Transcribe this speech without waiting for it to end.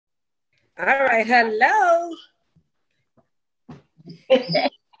All right, hello.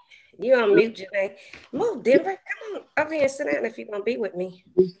 You on mute, Janae. Move, Denver. Come on up here and sit down if you're gonna be with me.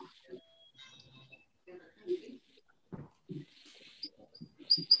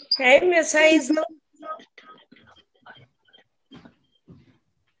 Hey, Miss Hazel.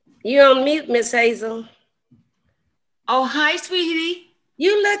 You on mute, Miss Hazel. Oh, hi, sweetie.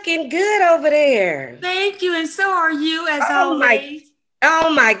 You looking good over there. Thank you, and so are you, as always.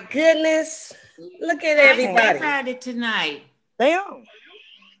 Oh my goodness. Look at everybody. Step at it tonight. They are.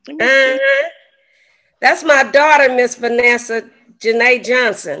 That's my daughter, Miss Vanessa Janae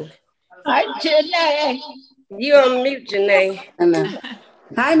Johnson. Hi, Janae. You on mute, Janae.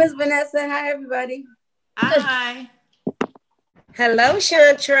 Hi, Miss Vanessa. Hi, everybody. Hi. Hello,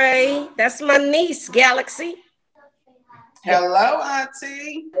 Chantre. That's my niece, Galaxy. Hello,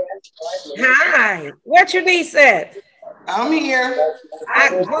 Auntie. Hi. Where's your niece at? I'm here.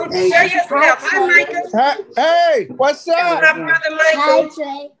 Show yourself. Hi, Michael. Hey, what's up? That's my brother, Michael. Hi,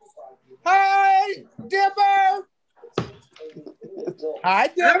 Trey. Hi, Dibbo. Hi,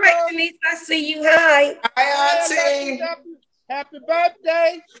 Dibbo. All right, Denise, I see you. Hi. Hi, Auntie. Happy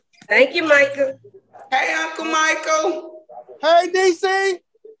birthday. Thank you, Michael. Hey, Uncle Michael. Hey, DC.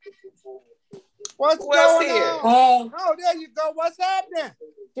 What's going here? on? Hey. Oh, there you go. What's happening?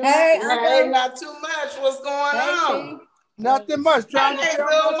 Hey, not too much. What's going on? Nothing much. Trying Hey, to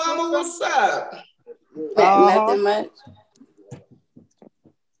little mama, what's up? Nothing much.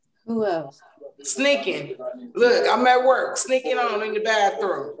 Who else? Sneaking. Look, I'm at work. Sneaking on in the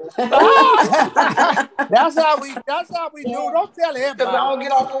bathroom. That's how we do. Don't tell him. Because I don't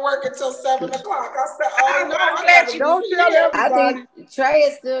get off of work until 7 o'clock. I said, oh no, I'm glad you don't tell everybody. I think Trey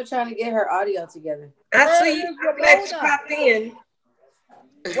is still trying to get her audio together. I see you. I'm glad you popped in.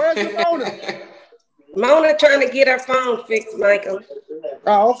 Where's Mona? Mona trying to get her phone fixed, Michael.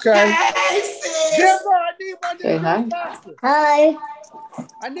 Oh, okay. Hey, sis. Denver, I need one of these juice boxes. Hi.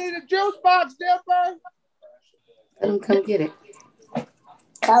 I need a juice box, Denver. Let him come get it.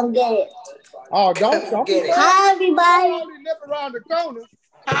 Come get it. Oh, don't get it. Hi, everybody. I only live around the corner.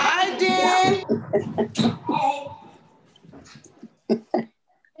 Hi, Dan.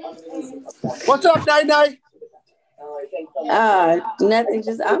 What's up, Night Night? Nothing.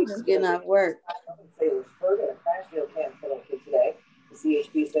 I'm just getting off work.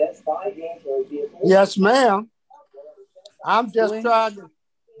 Yes, ma'am. I'm just trying to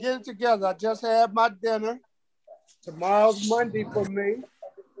get it together. I just had my dinner. Tomorrow's Monday for me.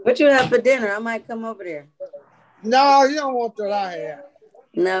 What you have for dinner? I might come over there. No, you don't want what I had.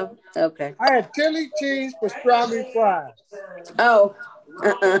 No? Okay. I had chili cheese pastrami fries. Oh.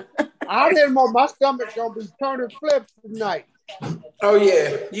 I didn't know my stomach's gonna be turning flips tonight. Oh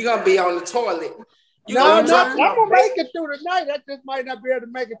yeah, you're gonna be on the toilet. I'm gonna make it through the night. I just might not be able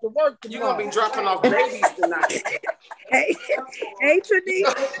to make it to work tomorrow. You're gonna be dropping off babies tonight. Hey,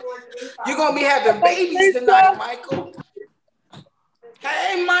 Trinise. You're gonna be having babies tonight, Michael.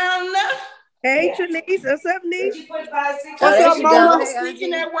 Hey, Mona. Hey, Trinise. What's up, Niche? What's up, Mona?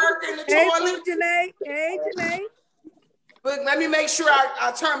 Sneaking at work in the Hey, toilet. Janae. Hey, Janae. But let me make sure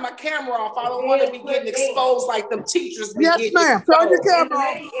I turn my camera off. I don't want to be getting exposed like them teachers be yes, getting ma'am. exposed. Turn your camera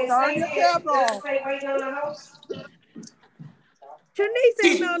off. Turn your camera off. Trinise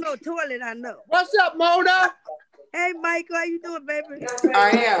ain't on no toilet, I know. What's up, Mona? Hey, Michael. How you doing, baby? I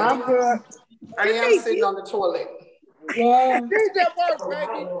am. I'm good. I am sitting on the toilet. Yeah. She's at work,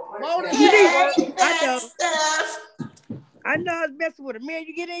 baby. Mona, I know. I know I was messing with her. Man,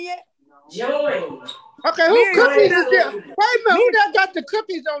 you get in yet? Join. okay, who cookies is there? Wait a minute, who that got the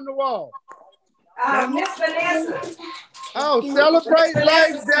cookies on the wall? Miss Vanessa. Oh, celebrate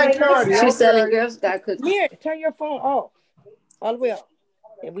Life Day party. She's selling Girl Scout cookies. Yeah, turn your phone off. All the way off.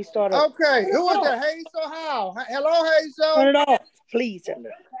 And we start off. Okay, who is it? Hazel How? Hello, Hazel. Turn it off. Please turn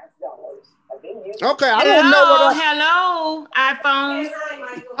it off. Okay, I don't know what Hello, iPhone.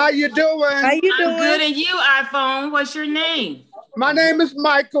 How you doing? How you doing? I'm good, and you, iPhone. What's your name? My name is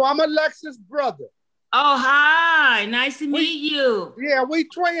Michael. I'm Alexis' brother. Oh, hi. Nice to meet you. Yeah, we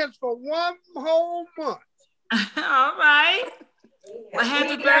twins for 1 whole month. All right. Well,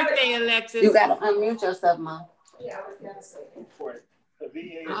 happy birthday, Alexis. You got to unmute yourself, Mom.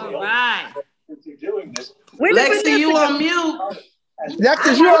 All right. Lexi, you on mute.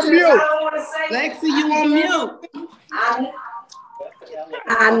 Lexi, you on mute. Lexi, you on mute.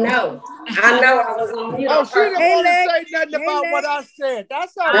 I know I was on mute. Oh, she didn't want to say nothing about Lex. what I said.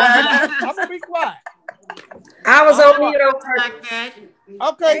 That's all right. I'm going to be quiet. I was on mute on purpose. Like that.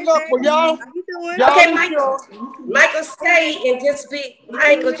 Okay, look, well, y'all. How you doing? Y'all Okay, enjoy. Michael, stay and just stay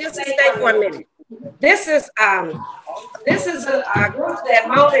for a minute. This is a group that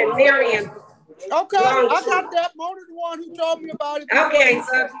Mona and Marion. Okay, I got that. Mona, the one who told me about it. Okay,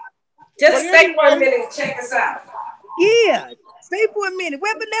 so just stay for a minute and check us out. Yeah, stay for a minute.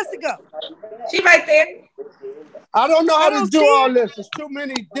 Where Vanessa go? She right there. I don't know how to do all this. There's too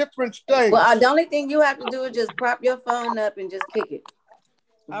many different things. Well, the only thing you have to do is just prop your phone up and just kick it.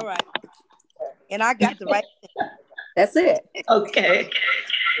 All right. And I got the right thing. That's it. Okay.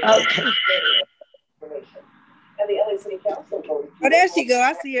 Okay. Oh, there she go.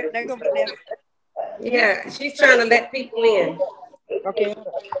 I see her. There go Vanessa. Yeah, she's trying to let people in. Okay.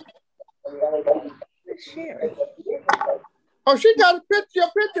 Oh, she got a picture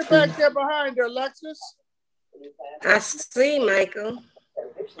back there behind her, Alexis. I see, Michael.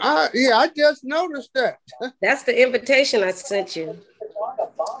 Yeah, I just noticed that. That's the invitation I sent you.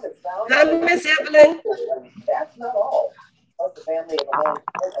 Hi, Miss Evelyn.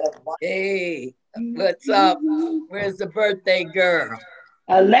 Hey, what's up? Where's the birthday girl?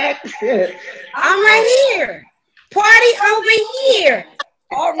 Alexis. I'm right here. Party over here.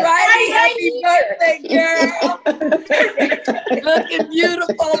 All righty, happy birthday, girl. Looking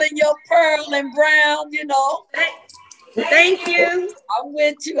beautiful in your pearl and brown, you know. Thank you. I'm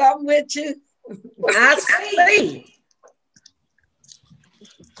with you. I'm with you. I see.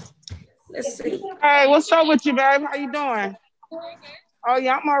 Let's see. Hey, what's up with you, babe? How you doing? Oh,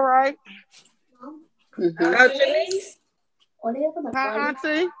 yeah, I'm all right. Janice? Hi,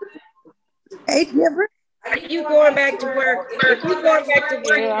 Auntie. Hey, Deborah. Are you going back to work? If you're going back to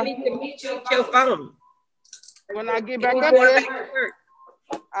work, you need to mute your phone. When I get back up there,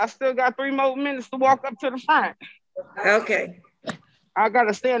 I still got 3 more minutes to walk up to the front. Okay. I got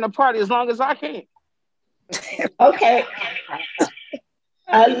to stay in the party as long as I can. Okay.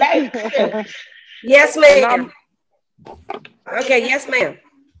 Alexis. Yes, ma'am. Okay, yes, ma'am.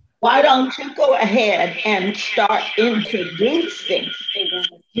 Why don't you go ahead and start introducing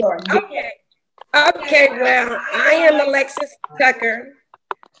your Okay, well, I am Alexis Tucker,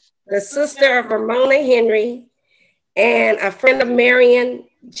 the sister of Ramona Henry and a friend of Marion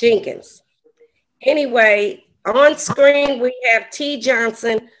Jenkins. Anyway, on screen we have T.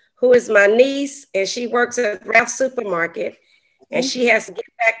 Johnson, who is my niece, and she works at Ralph's Supermarket, and she has to get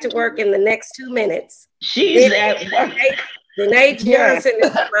back to work in the next 2 minutes. She's at work. Janae Johnson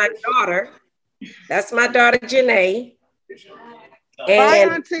is my daughter. That's my daughter, Janae. Bye,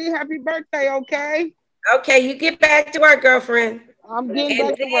 Auntie. Happy birthday, okay? Okay, you get back to work, girlfriend. I'm getting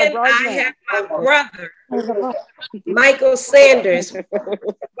back to work right now. I have my brother, Michael Sanders.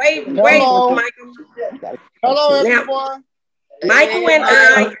 Wait, Michael. Hello, everyone. Michael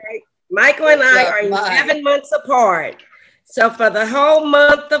and I are 11 months apart. So for the whole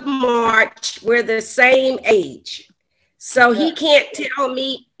month of March, we're the same age. So he can't tell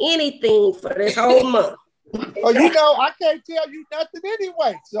me anything for this whole month. Oh, you know, I can't tell you nothing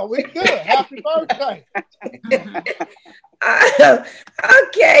anyway, so we're good. Happy birthday.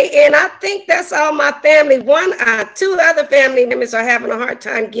 Okay, and I think that's all my family. 2 other family members are having a hard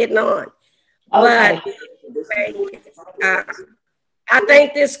time getting on. Okay. But I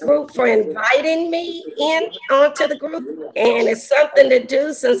thank this group for inviting me onto the group, and it's something to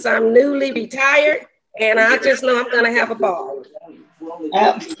do since I'm newly retired, and I just know I'm going to have a ball.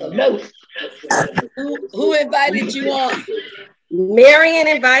 Absolutely. Who invited you on? Marion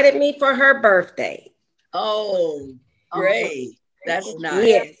invited me for her birthday. Oh, great. That's nice.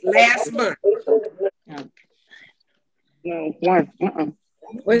 Yes, last month.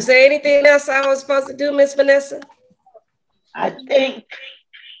 Was there anything else I was supposed to do, Miss Vanessa? I think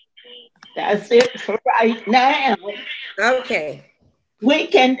that's it for right now. Okay. We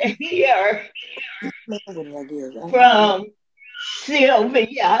can hear from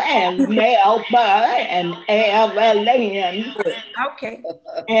Sylvia and Melba and Evelyn. Okay.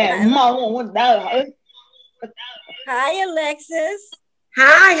 And Mona. Hi, Alexis.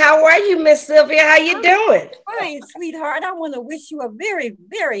 Hi, how are you, Miss Sylvia? How you doing? Fine, sweetheart. I want to wish you a very,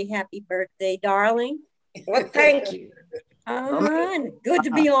 very happy birthday, darling. Well, thank you. Good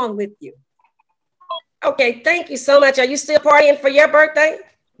to be on with you. Okay, thank you so much. Are you still partying for your birthday?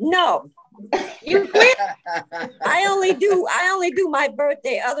 No. You quit? I only do my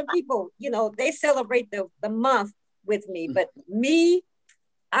birthday. Other people, they celebrate the month with me, but me,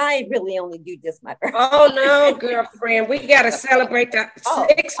 I really only do just my birthday. Oh no, girlfriend. We gotta celebrate the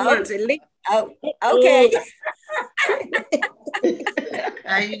 6 months at least. Oh, okay.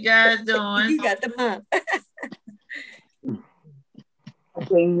 How you guys doing? You got the month.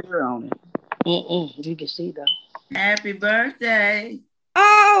 Okay, you're on it. You can see though. Happy birthday.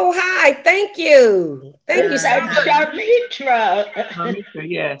 Oh, Oh, hi. Thank you. Thank you so much. Sharmitra.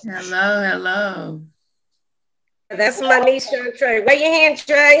 Yes. Hello, hello. That's my niece, Sean Trey. Wave your hand,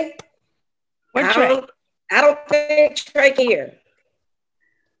 Trey. What Trey? I don't think Trey can hear.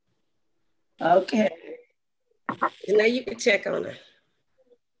 Okay. You know, you can check on her.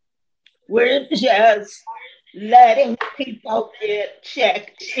 We're just letting people get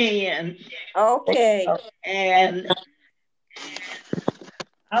checked in. Okay. And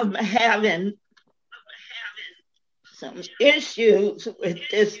I'm having some issues with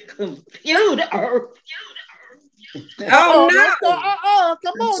this computer. Oh, no.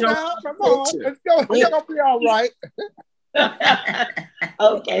 Come on now. Come on. It's going to be all right.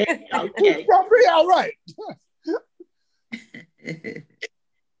 Okay. It's going to be all right.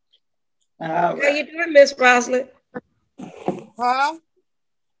 How you doing, Miss Roslyn? Huh?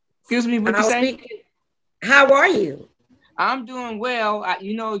 Excuse me, what you say? How are you? I'm doing well.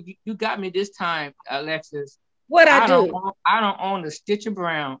 You know, you got me this time, Alexis. What I do? I don't own a stitch of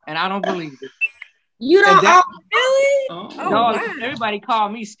brown, and I don't believe it. You don't own? Really? No, wow. everybody call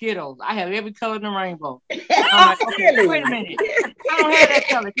me Skittles. I have every color in the rainbow. I'm like, okay, really? wait a minute. I don't have that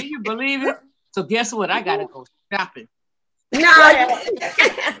color. Can you believe it? So guess what? I gotta go shopping. No.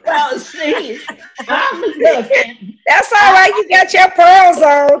 Well, see, I'm looking. That's all right. You got your pearls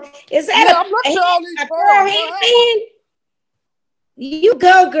on. Is that a pearl headband? You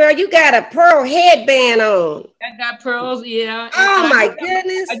go, girl. You got a pearl headband on. I got pearls, yeah. Oh my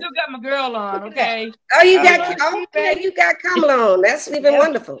goodness. I do got my girl on, okay? Oh, you got you got Kamala on. That's even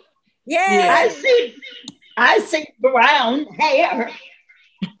wonderful. Yeah. I see brown hair.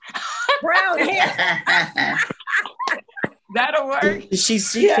 Brown hair. That'll work. She's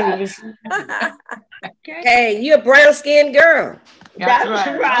secret. Hey, you a brown skinned girl. That's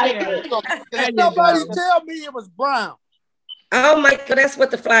right. Nobody tell me it was brown. Oh my God, that's what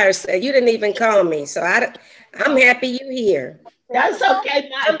the flyer said. You didn't even call me, so I'm happy you here. That's okay,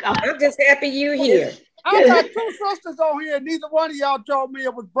 Michael. I'm just happy you here. I got two sisters on here, and neither one of y'all told me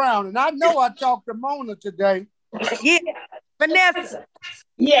it was brown. And I know I talked to Mona today. Yeah, Vanessa.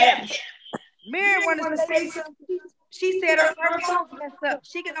 Yes. Mary wanted to say something. She said her phone messed up.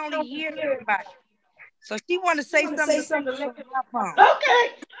 She can only hear everybody. So she wanted to say something. Okay.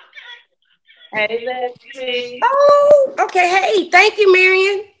 Hey, Lexi. Oh, okay. Hey, thank you,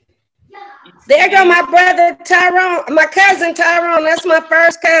 Marion. There go my brother Tyrone, my cousin Tyrone. That's my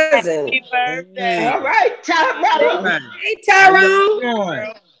first cousin. Happy birthday. All right, Tyrone. Hey,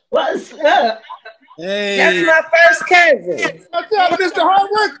 Tyrone. What's up? Hey. That's my first cousin. What's up, Mr.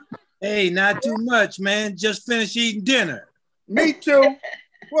 Hardwick? Hey, not too much, man. Just finished eating dinner. Me too.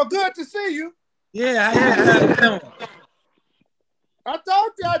 Well, good to see you. Yeah, how you doing? I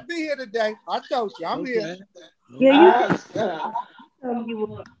told you I'd be here today. I told you I'm here. Yeah,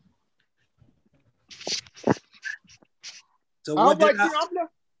 So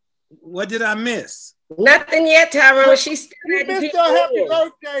what did I miss? Nothing yet, Tyrone. She's still You missed her happy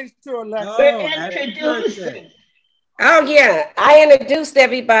birthdays to Alexis. Oh yeah, I introduced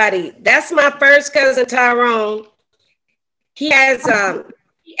everybody. That's my first cousin Tyrone. He has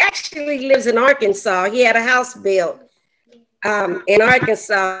he actually lives in Arkansas. He had a house built in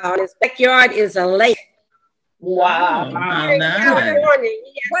Arkansas. His backyard is a lake. Wow. California.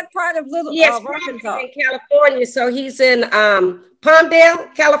 What part of Arkansas? In California. So he's in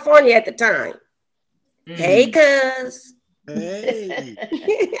Palmdale, California at the time. Hey, cuz. Hey.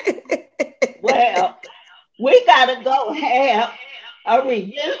 Well, we gotta go have a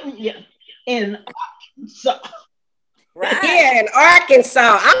reunion in Arkansas. Right. Yeah, in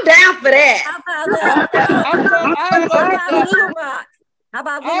Arkansas. I'm down for that. How about Little Rock? How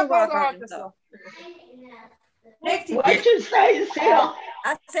about Little Rock, Arkansas? What you say, Sil?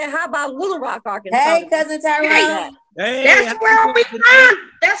 I said, how about Little Rock, Arkansas? Hey, cousin Tyrone. Hey, that's where we from.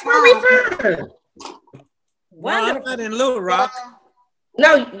 That's where we from. No, I'm not in Little Rock.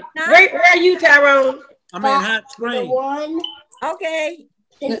 No, where are you, Tyrone? I'm in Hot Springs. Okay.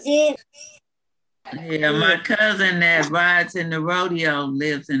 That's it. Yeah, my cousin that rides in the rodeo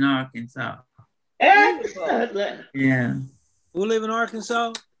lives in Arkansas. Excellent. Yeah. Who live in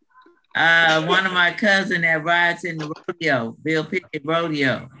Arkansas? One of my cousins that rides in the rodeo, Bill Pickett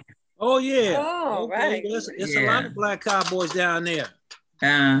Rodeo. Oh yeah. Oh, okay. right. It's a lot of black cowboys down there.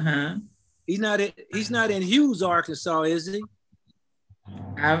 Uh-huh. He's not in Hughes, Arkansas, is he?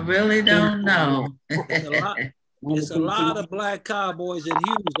 I really don't know. It's a lot of black cowboys in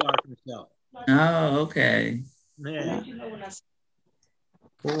Hughes, Arkansas. Oh, okay. Yeah.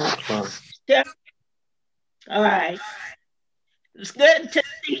 All right. It's good to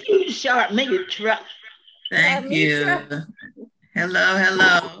see you, Sharmitra. Thank you. Hello,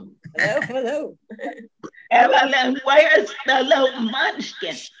 hello. Hello, hello. Evelyn, where's the little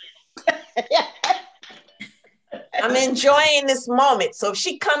munchkin? I'm enjoying this moment. So if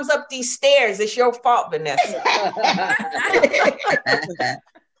she comes up these stairs, it's your fault, Vanessa.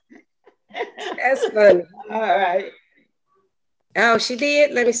 That's funny. All right. Oh, she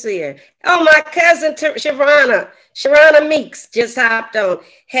did? Let me see her. Oh, my cousin Sharana. Sharana Meeks just hopped on.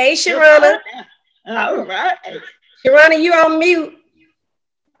 Hey, Sharana. All right. Sharana, you on mute.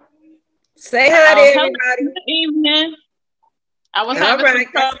 Say hi to everybody. Good evening. I was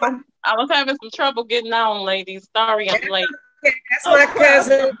having some trouble getting on, ladies. Sorry I'm late. Okay, that's my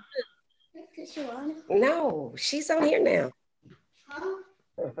cousin. No, she's on here now.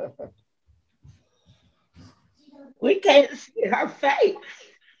 We can't see her face.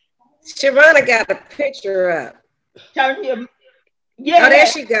 Sharana got a picture up. Turn your, yeah. Oh, there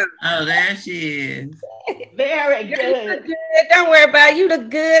she goes. Oh, there she is. Very You good. look good. Don't worry about it. You look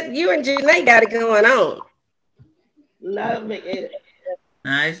good. You and Janae got it going on. Love it.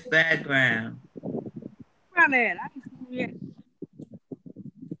 Nice background. Hey,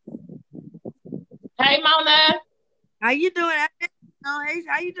 Mona. how you doing?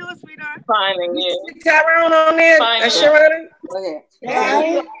 How you doing, sweetheart? Fine, and you? Tyrone on there, Sharana?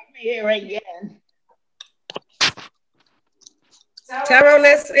 Yeah, here again. Tyrone,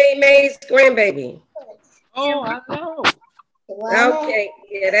 that's A. May's grandbaby. Oh, I know. Okay,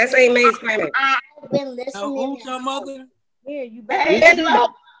 yeah, that's A. May's grandbaby. I've been listening. Now, who's your mother? Yeah, you Hey, better.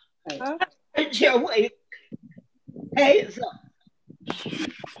 look. Your way. Hazel.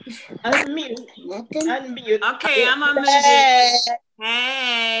 Unmute. Unmute. Okay, I'm unmuted.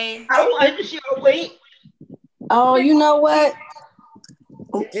 Hey. How was your week? Oh, you know what?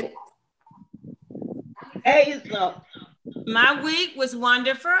 Hazel. My week was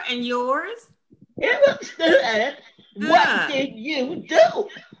wonderful, and yours? It was good. What did you do?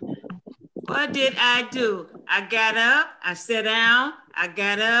 What did I do? I got up, I sat down, I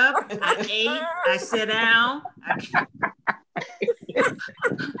got up, I ate, I sat down.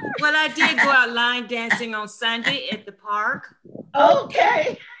 Well, I did go out line dancing on Sunday at the park.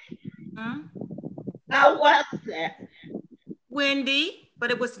 Okay. How was that? Windy,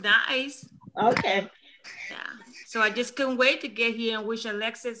 but it was nice. Okay. Yeah. So I just couldn't wait to get here and wish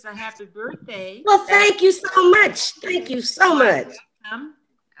Alexis a happy birthday. Well, thank you so much. Thank you so much.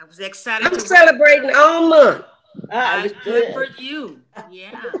 I was excited. I'm celebrating all month. Good for you.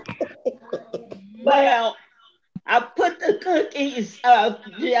 Yeah. Well, I put the cookies up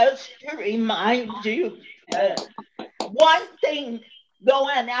just to remind you. One thing,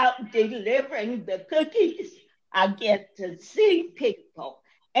 going out delivering the cookies, I get to see people.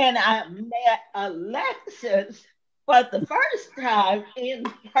 And I met Alexis for the first time in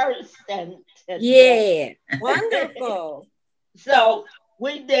person today. Yeah. Wonderful. So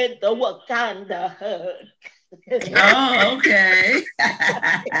we did the Wakanda hug. Oh, okay.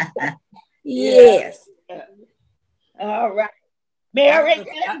 Yes. All right. Mary.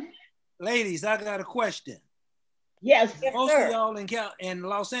 Ladies, I got a question. Yes. Most of y'all in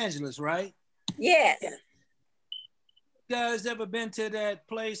Los Angeles, right? Yes. You guys ever been to that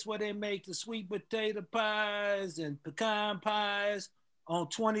place where they make the sweet potato pies and pecan pies on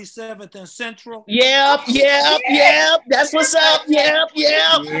 27th and Central? Yep. That's what's up. Yep.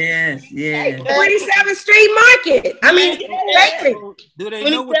 Yes. 27th Street Market. I mean, bakery. Do they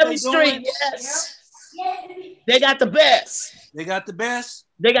know what they're doing? Yes. They got the best. They got the best?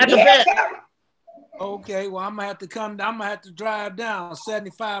 They got the best. Okay, well, I'm gonna have to drive down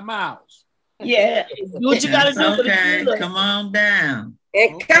 75 miles. Yeah. Do what you gotta do for the kilo. Come on down.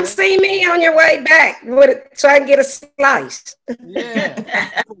 And come see me on your way back so I can get a slice.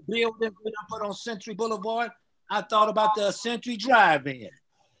 Yeah. Building I put on Century Boulevard. I thought about the Century Drive-In.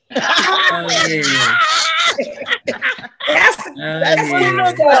 Oh, yeah. That's what it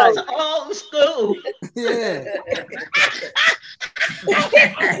looks like. Old school. Yeah.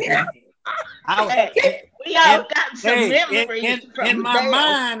 We all got some memories. In my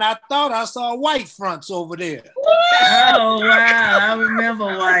mind, I thought I saw white fronts over there. Oh, wow. I remember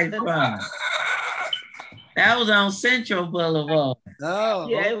white fronts. That was on Central Boulevard. Oh,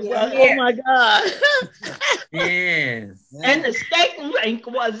 yeah, okay. it was. Oh my God. Yes. And the skating rink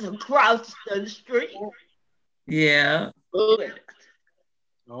was across the street. Yeah. Okay.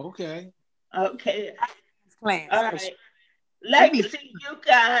 Okay. All right. Lexi, you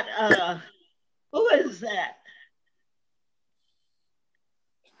got who is that?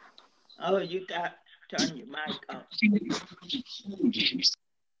 Oh, you got turn your mic off.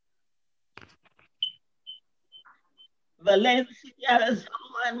 Valencia's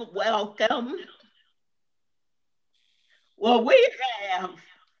on, welcome. Well, we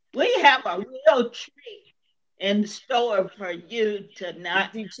have a real treat in store for you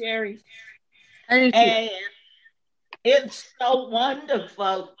tonight. Cherry. And it's so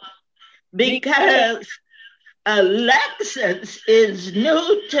wonderful because Alexis is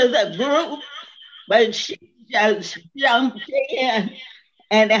new to the group, but she just jumped in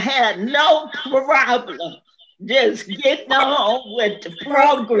and had no problem just getting on with the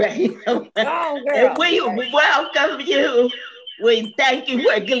program. And we welcome you. We thank you.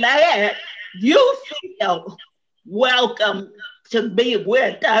 We're glad you feel welcome to be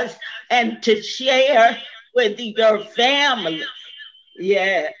with us and to share with your family.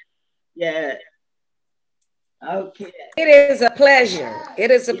 Yeah, yeah. Okay. It is a pleasure.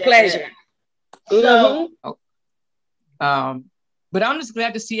 It is a pleasure. So, but I'm just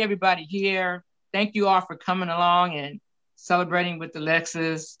glad to see everybody here. Thank you all for coming along and celebrating with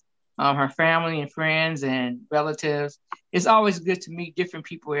Alexis, her family and friends and relatives. It's always good to meet different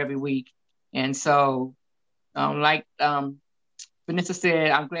people every week. And so, like Vanessa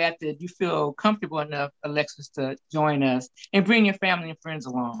said, I'm glad that you feel comfortable enough, Alexis, to join us and bring your family and friends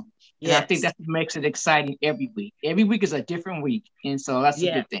along. Yes. And I think that makes it exciting every week. Every week is a different week. And so that's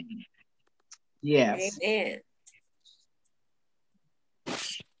a good thing. Yes. Amen.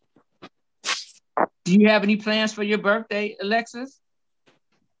 Do you have any plans for your birthday, Alexis?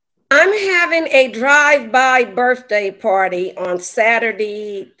 I'm having a drive-by birthday party on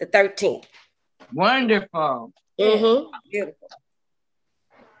Saturday the 13th. Wonderful. Beautiful.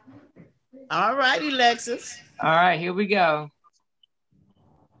 All righty, Alexis. All right, here we go.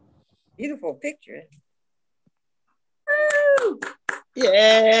 Beautiful picture. Woo!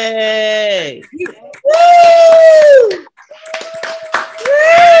 Yay! Woo!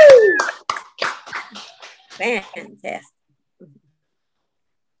 Woo! Fantastic.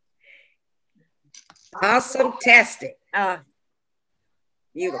 Awesome-tastic.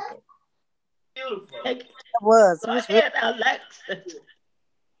 Beautiful. Beautiful. It was. Go ahead, Alexis.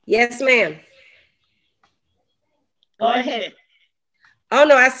 Yes, ma'am. Go ahead. Oh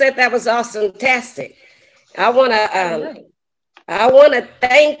no, I said that was awesome-tastic. I wanna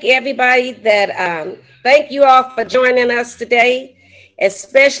thank everybody that thank you all for joining us today,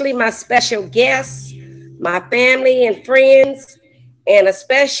 especially my special guests, my family and friends, and a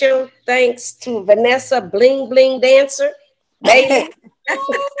special thanks to Vanessa Bling Bling Dancer Bailey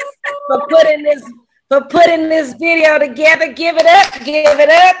for putting this video together. Give it up, give it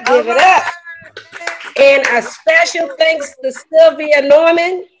up, give it up. And a special thanks to Sylvia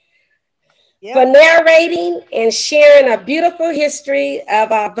Norman for narrating and sharing a beautiful history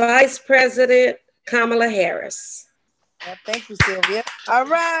of our Vice President, Kamala Harris. Well, thank you, Sylvia. All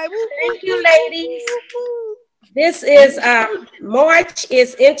right. Thank you, ladies. This is March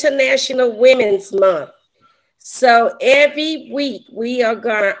is International Women's Month. So every week we are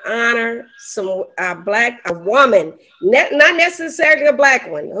gonna honor a woman, not necessarily a black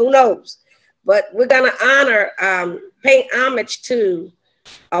one, who knows? But we're gonna honor, pay homage to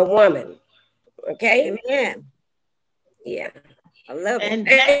a woman. Okay? Amen. Yeah. I love it. And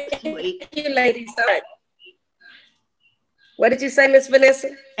next week, thank you, ladies. What did you say, Miss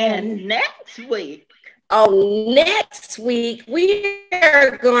Vanessa? And next week. Oh, next week we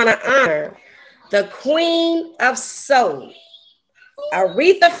are gonna honor the Queen of Soul,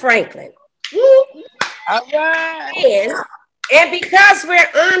 Aretha Franklin. All right. And because we're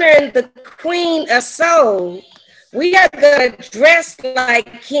honoring the Queen of Soul, we are going to dress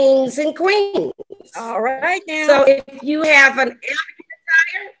like kings and queens. All right now. So if you have an African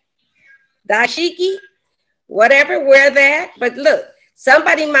attire, dashiki, whatever, wear that. But look,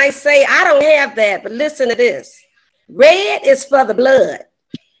 somebody might say, I don't have that, but listen to this. Red is for the blood.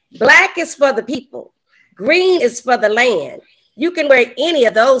 Black is for the people. Green is for the land. You can wear any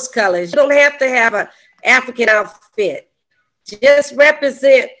of those colors. You don't have to have an African outfit. Just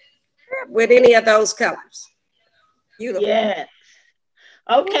represent with any of those colors. Beautiful. Yes.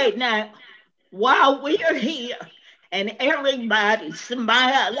 Okay, now, while we're here and everybody's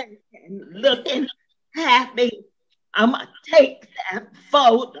smiling and looking happy, I'm going to take that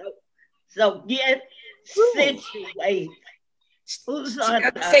photo. So get situated. Who's on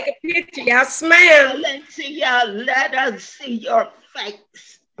take a picture, y'all smile. Let's see y'all. Let us see your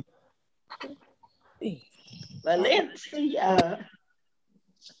face. Valencia.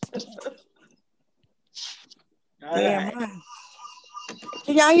 Damn right.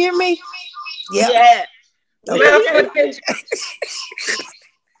 Can y'all hear me? Yeah. Okay.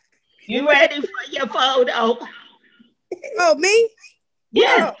 You ready for your photo? Oh, me?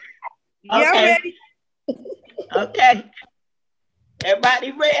 Yeah. Y'all ready? Okay.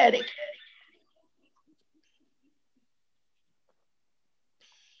 Everybody ready?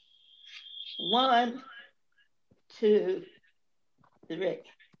 1, 2, 3.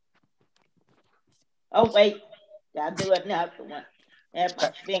 Oh, wait. Gotta do another one. Have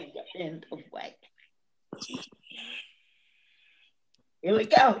my finger in the way. Here we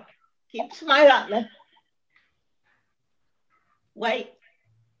go. Keep smiling. Wait.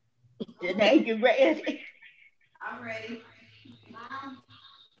 Janae, you ready? I'm ready.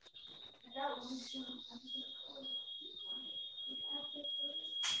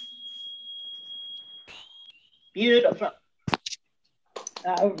 Beautiful.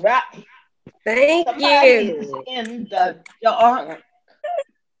 All right. Thank Somebody's you. in the dark.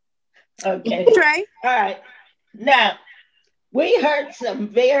 Okay. Trey. All right. Now, we heard some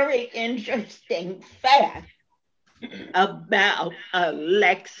very interesting facts about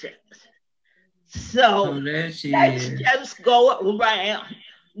Alexis. So there she let's is. just go around,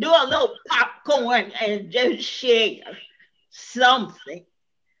 do a little popcorn, and just share something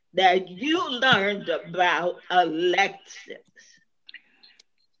that you learned about Alexis.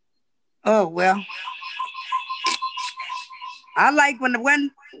 Oh, well. I like when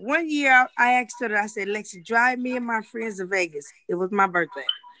one year I asked her, I said, Lexi, drive me and my friends to Vegas. It was my birthday.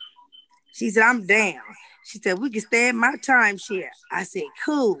 She said, I'm down. She said, we can stay at my timeshare. I said,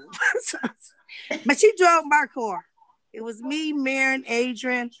 cool. But she drove my car. It was me, Marion,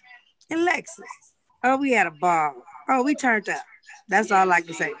 Adrian, and Lexus. Oh, we had a ball. Oh, we turned up. That's all I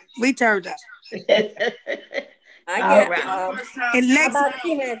can say. We turned up. I get And Lexi, how about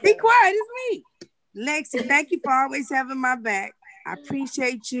you, Hazel? be quiet, it's me. Lexi, thank you for always having my back. I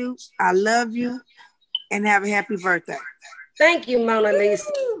appreciate you. I love you. And have a happy birthday. Thank you, Mona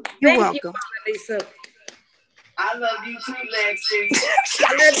Lisa. You're Thank welcome. you, Mona Lisa. I love you too, Lexi. I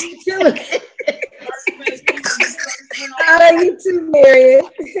love you too. I love you too, Marion.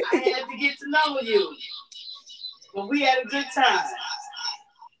 I had to get to know you. But we had a good time.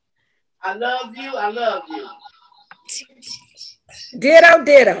 I love you. I love you. Ditto,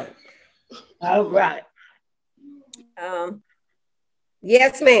 ditto. All right.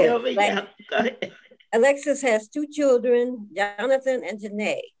 Yes, ma'am. Alexis has 2 children, Jonathan and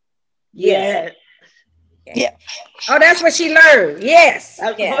Janae. Yes. Okay. Yeah. Oh, that's what she learned. Yes.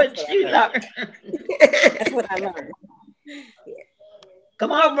 That's what she learned. That's what I learned.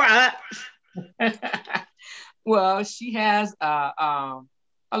 Come on, Rod. Well, she has a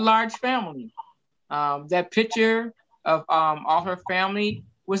large family. That picture of all her family,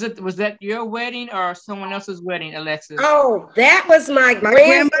 was that your wedding or someone else's wedding, Alexis? Oh, that was my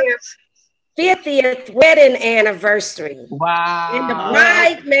grandparents' 50th wedding anniversary. Wow. And the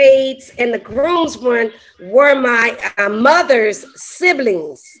bridesmaids and the groomsmen were my mother's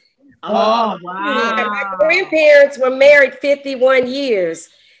siblings. Oh, wow. And my grandparents were married 51 years.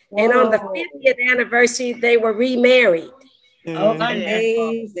 Whoa. And on the 50th anniversary, they were remarried.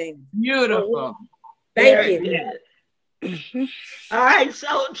 Amazing. Beautiful. Thank you. All right,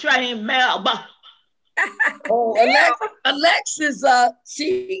 so train Melba. Oh, Alexis,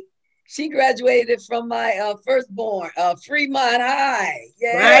 she graduated from my firstborn, Fremont High.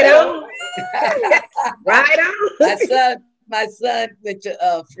 Yeah. Right on. Right on. My son went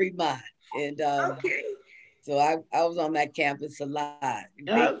to Fremont, and okay. So I was on that campus a lot.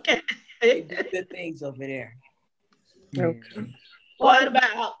 Okay. They do good things over there. Okay. What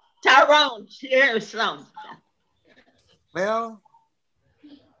about Tyrone? Share something. Well,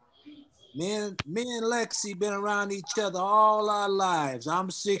 me and Lexi been around each other all our lives.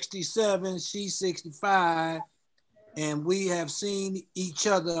 I'm 67, she's 65, and we have seen each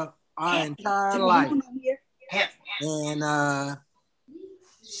other our entire life. And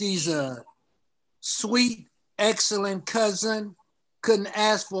she's a sweet, excellent cousin. Couldn't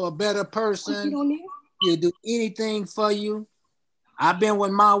ask for a better person. She'll do anything for you. I've been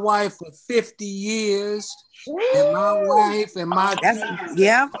with my wife for 50 years. And my wife and my kids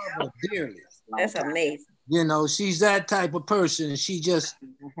love her dearly. That's amazing. You know, she's that type of person. She just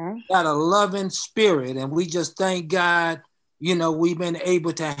got a loving spirit. And we just thank God, you know, we've been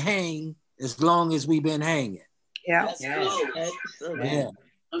able to hang as long as we've been hanging. Yeah. That's cool. Yeah.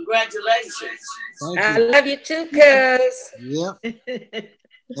 Congratulations. I love you too, cuz. Yep.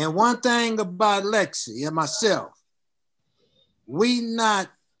 And one thing about Lexi and myself, we're not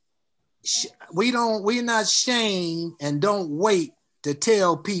shamed and don't wait to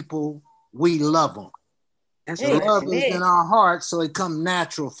tell people we love them. That's the love is in our heart, so it comes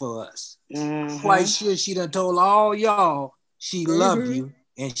natural for us. Quite sure she done told all y'all she loved you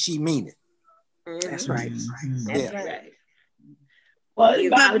and she mean it. That's right. That's right. You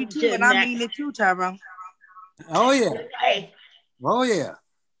love me too, and I mean it too, Tyrone. Oh yeah. Oh yeah.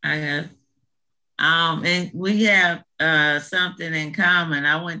 I And we have something in common.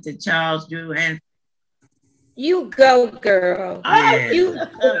 I went to Charles Drew and you go, girl. yeah. You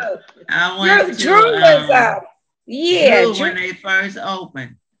go. I went to Drew was yeah, Drew when they first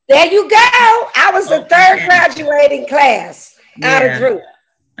opened. There you go. I was the third graduating class out of Drew.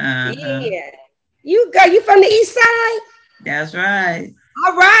 Yeah. You go. You from the east side? That's right.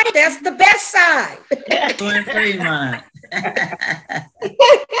 All right. That's the best side. Doing Fremont.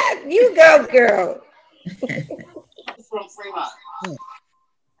 You go, girl. From Fremont.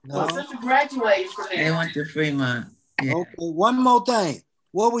 No. Well, sister graduated from there. They went to Fremont. Yeah. Okay, one more thing.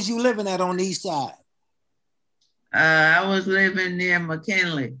 Where was you living at on the east side? I was living near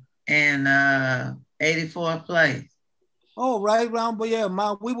McKinley in 84th Place. Oh, right around, but yeah,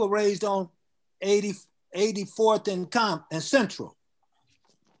 we were raised on 84th and Central.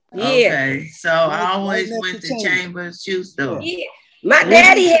 Yeah. Okay, so I always went to Chambers Shoe Store. Yeah. My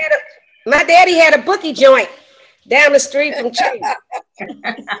daddy had a bookie joint down the street from Chambers.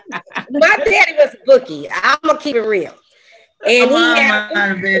 My daddy was a bookie. I'm gonna keep it real. And he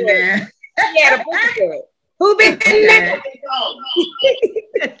had been there. He had a bookie joint. Who been there?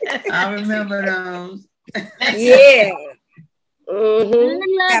 I remember those. Yeah.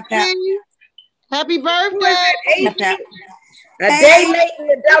 Happy birthday. A day late and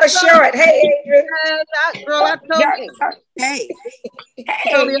a dollar short. Hey, Adrian. Girl, I told you. Hey.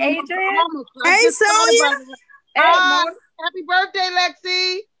 Hey, Adrian. Hey, Sonia. Happy birthday,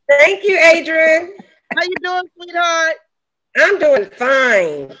 Lexi. Thank you, Adrian. How you doing, sweetheart? I'm doing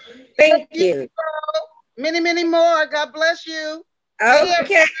fine. Thank you. Many, many more. God bless you.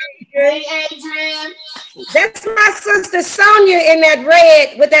 Okay. Hey, Adrian. That's my sister Sonia in that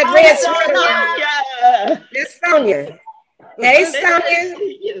red with that red sweater. That's Sonia. Hey, Sonia.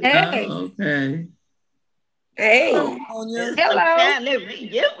 Hey. Okay. Hey. Hello.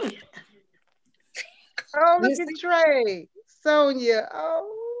 Oh, look at Trey. Sonia.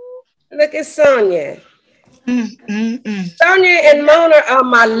 Oh. Look at Sonia. Sonia and Mona are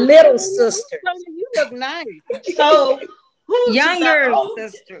my little sisters. Sonia, you look nice. So, younger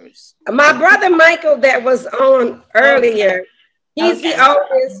sisters. My brother Michael that was on earlier, he's the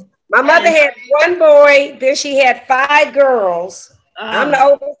oldest. My mother had one boy, then she had 5 girls. I'm the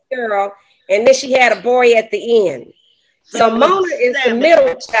oldest girl, and then she had a boy at the end. So Mona is the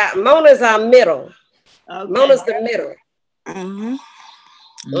middle child. Mona's our middle. Mona's the middle. Hey,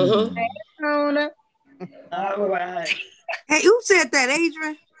 Mona. All right. Hey, who said that,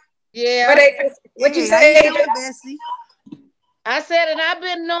 Adrian? Yeah. What you say, Adrian? Bessie? I said, and I've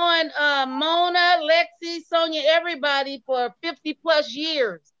been knowing Mona, Lexi, Sonia, everybody for 50 plus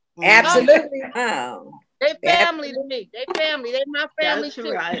years. Absolutely. Oh. They family to me. They family. They my family That's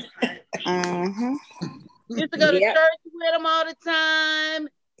too. right. Used to go to church with them all the time.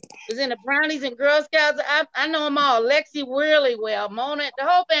 Was in the Brownies and Girl Scouts. I know them all. Lexi really well. Mona, the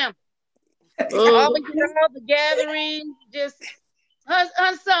whole family. Always at all the gatherings. Just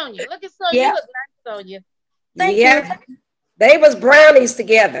her Sonia. Look at Sonia. You look nice, Sonia. Thank you. They was brownies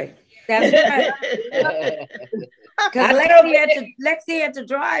together. That's right. Because Lexi had to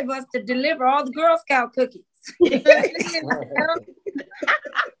drive us to deliver all the Girl Scout cookies. I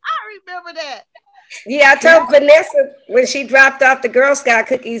remember that. Yeah, I told Vanessa when she dropped off the Girl Scout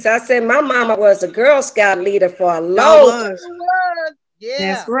cookies, I said my mama was a Girl Scout leader for a long time. Yeah.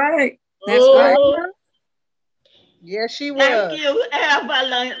 That's right. That's right. Yes, she was. Thank you,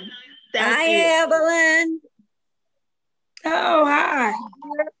 Evelyn. Hi, Evelyn. Oh, hi.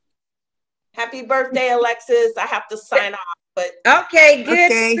 Happy birthday, Alexis. I have to sign off, but okay,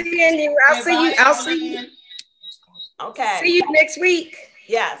 good seeing you. I'll see you. I'll see you. Okay. See you next week.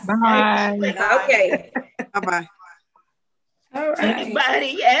 Yes. Bye. Okay. Bye-bye. All right.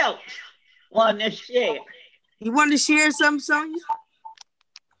 Anybody else want to share? You want to share something, Sonia?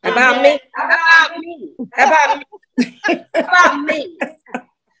 About me? About me? About me? About me?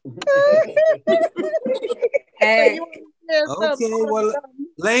 Okay, well,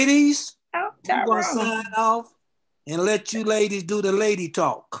 ladies, I'm going to sign off and let you ladies do the lady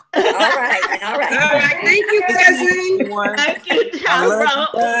talk. All right. All right. Thank you, cousin. Thank you, I love Tyrone.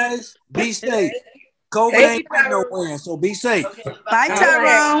 you guys. Be safe. COVID ain't going nowhere, so be safe. Bye,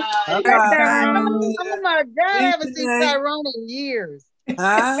 Tyrone. Bye. Oh my God, I haven't seen Tyrone in years.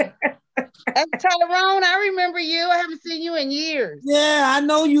 Huh? That's Tyrone, I remember you. I haven't seen you in years. Yeah, I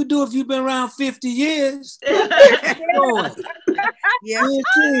know you do if you've been around 50 years. Yeah. You.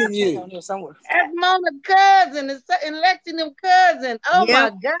 That's Mona's cousin and Lexington cousin. Oh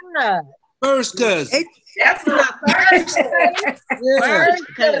my God. First cousin. That's my first cousin. Yeah. First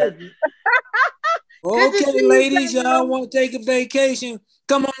cousin. Okay, ladies, y'all want to take a vacation?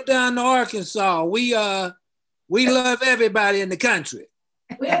 Come on down to Arkansas. We love everybody in the country.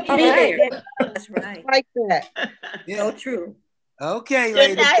 We'll be there. That's right. Like that. So true. Okay,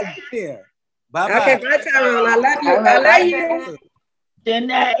 ladies. Here. Bye-bye. Okay, bye, Tyrone. I love you. I love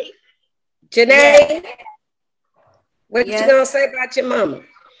you. Janae, what you gonna say about your mama?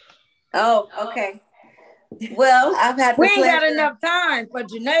 Oh, okay. Well, I've had the We ain't got pleasure- enough time for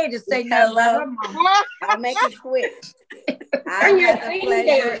Janae to say nothing about her mama. I'll make it quick. I've had the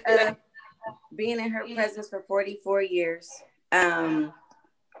pleasure of being in her presence for 44 years. I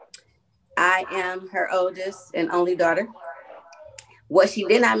am her oldest and only daughter. What she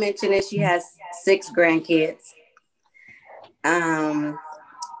did not mention is she has 6 grandkids.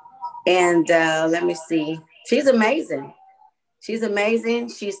 Let me see. She's amazing. She's amazing.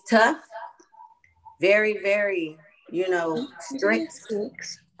 She's tough. Very, very, strict.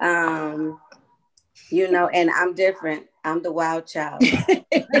 And I'm different. I'm the wild child.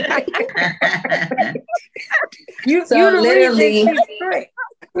 you literally, she's strict.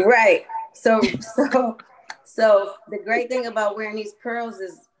 Right. So the great thing about wearing these pearls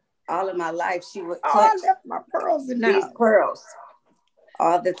is all of my life she would clutch my pearls in these pearls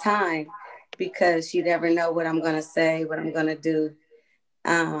all the time because she never know what I'm gonna say, what I'm gonna do.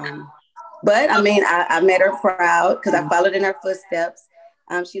 But I mean, I made her proud because I followed in her footsteps.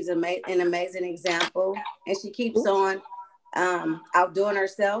 She's an amazing example, and she keeps on outdoing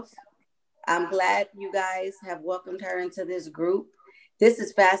herself. I'm glad you guys have welcomed her into this group. This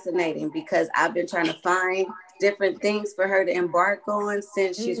is fascinating because I've been trying to find different things for her to embark on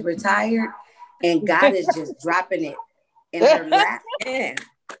since she's retired, and God is just dropping it in her lap. And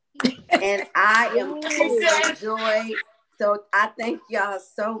I am overjoyed. So I thank y'all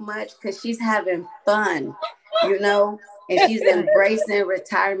so much because she's having fun, and she's embracing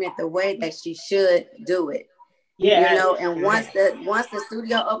retirement the way that she should do it. Yeah. And once the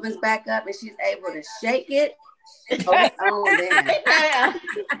studio opens back up and she's able to shake it, it's on then.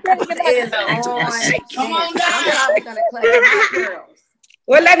 It's on. Come on down. I'm probably gonna clutch my girls.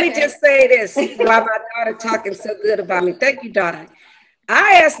 Well, let me just say this while my daughter talking so good about me. Thank you, daughter.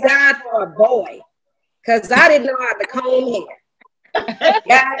 I asked God for a boy because I didn't know how to comb hair.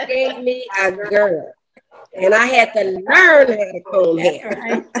 God gave me a girl, and I had to learn how to comb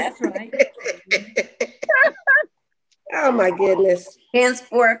hair. That's right. Oh my goodness.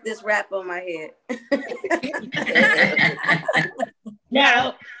 Henceforth, this wrap on my head.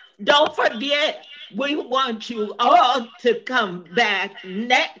 Now, don't forget, we want you all to come back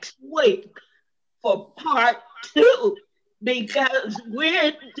next week for part 2 because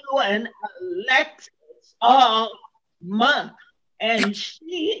we're doing Alexis all month and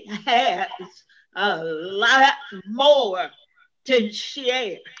she has a lot more to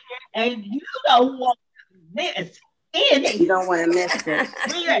share and you don't want to miss anything. You don't want to miss it.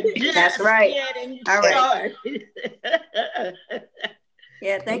 We are just That's right. getting All right. started.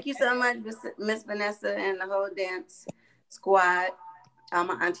 Yeah, thank you so much, Miss Vanessa and the whole dance squad. All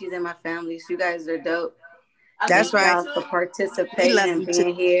my aunties and my families. You guys are dope. That's right. Y'all for participating and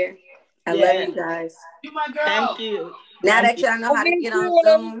being here. I love you guys. You my girl. Thank you. Now that y'all know how to get on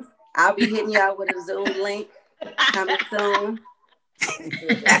Zoom, I'll be hitting y'all with a Zoom link coming soon.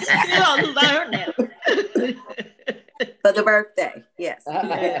 Still learning. For the birthday, yes.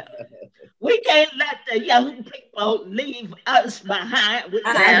 We can't let the young people leave us behind.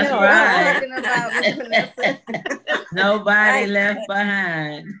 That's right. Talking about Miss Vanessa. Nobody left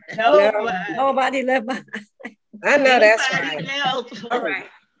behind. Nobody left behind. I know that's Anybody right. else? All right.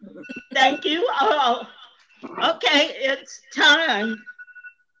 Thank you all. Okay, it's time.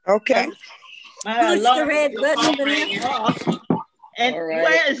 Okay. My Push the alarm red is button, already Vanessa. off. And All right.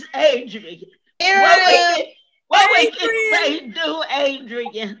 where's Adrian? Here What I we can say do,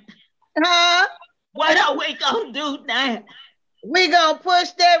 Adrian? Huh? What are we gonna do now? We gonna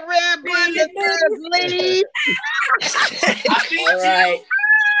push that red button that says leave. All right.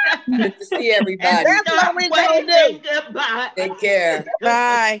 Good to see everybody. That's what we gonna do. Goodbye. Take care.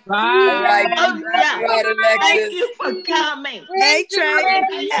 Bye. All right. Oh, yeah. All right, Thank Alexis. you for coming. Hey, Trey.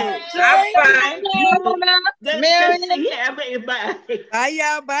 I'm fine. Good Mary. to see everybody. Bye,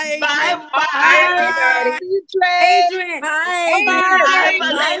 y'all. Bye. Bye Bye, bye. everybody. Adrian. Bye. Bye, Bye,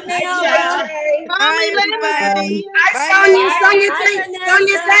 Valencia. Mommy, Bye, everybody. Bye, Bye, Sonia. Vanessa.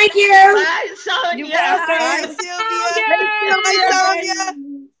 Sonia, thank you. Bye, Sonia. Bye, Sylvia. Bye, Sonia.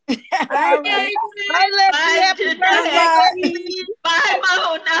 Bye. Bye, Bye, Happy today. birthday. Bye,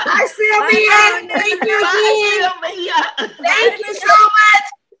 Mona. Bye, Sylvia. Thank you Bye, again. Sylvia. Thank you so much.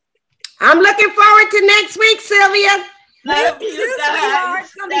 I'm looking forward to next week, Sylvia. Love you too, guys. sweetheart.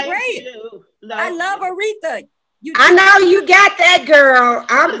 It's gonna be Thank great. you. I love Aretha. I know you got that, girl.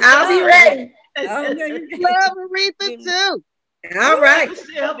 I'll be ready. Oh, no, you love Aretha too. All right.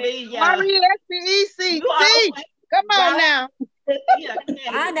 R-E-S-P-E-C-T. Come on now.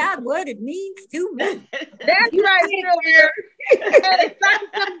 Find out what it means to me. That's right, Sylvia.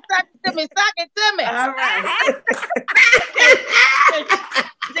 Sock it to me. All right.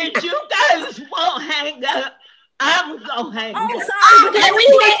 Did you guys want to hang up? I'm going to hang up. Sorry. Okay, we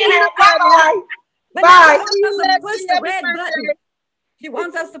hanging up. Bye. Bye. She wants us to push the red button. She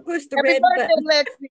wants us to push the red button. Lexi.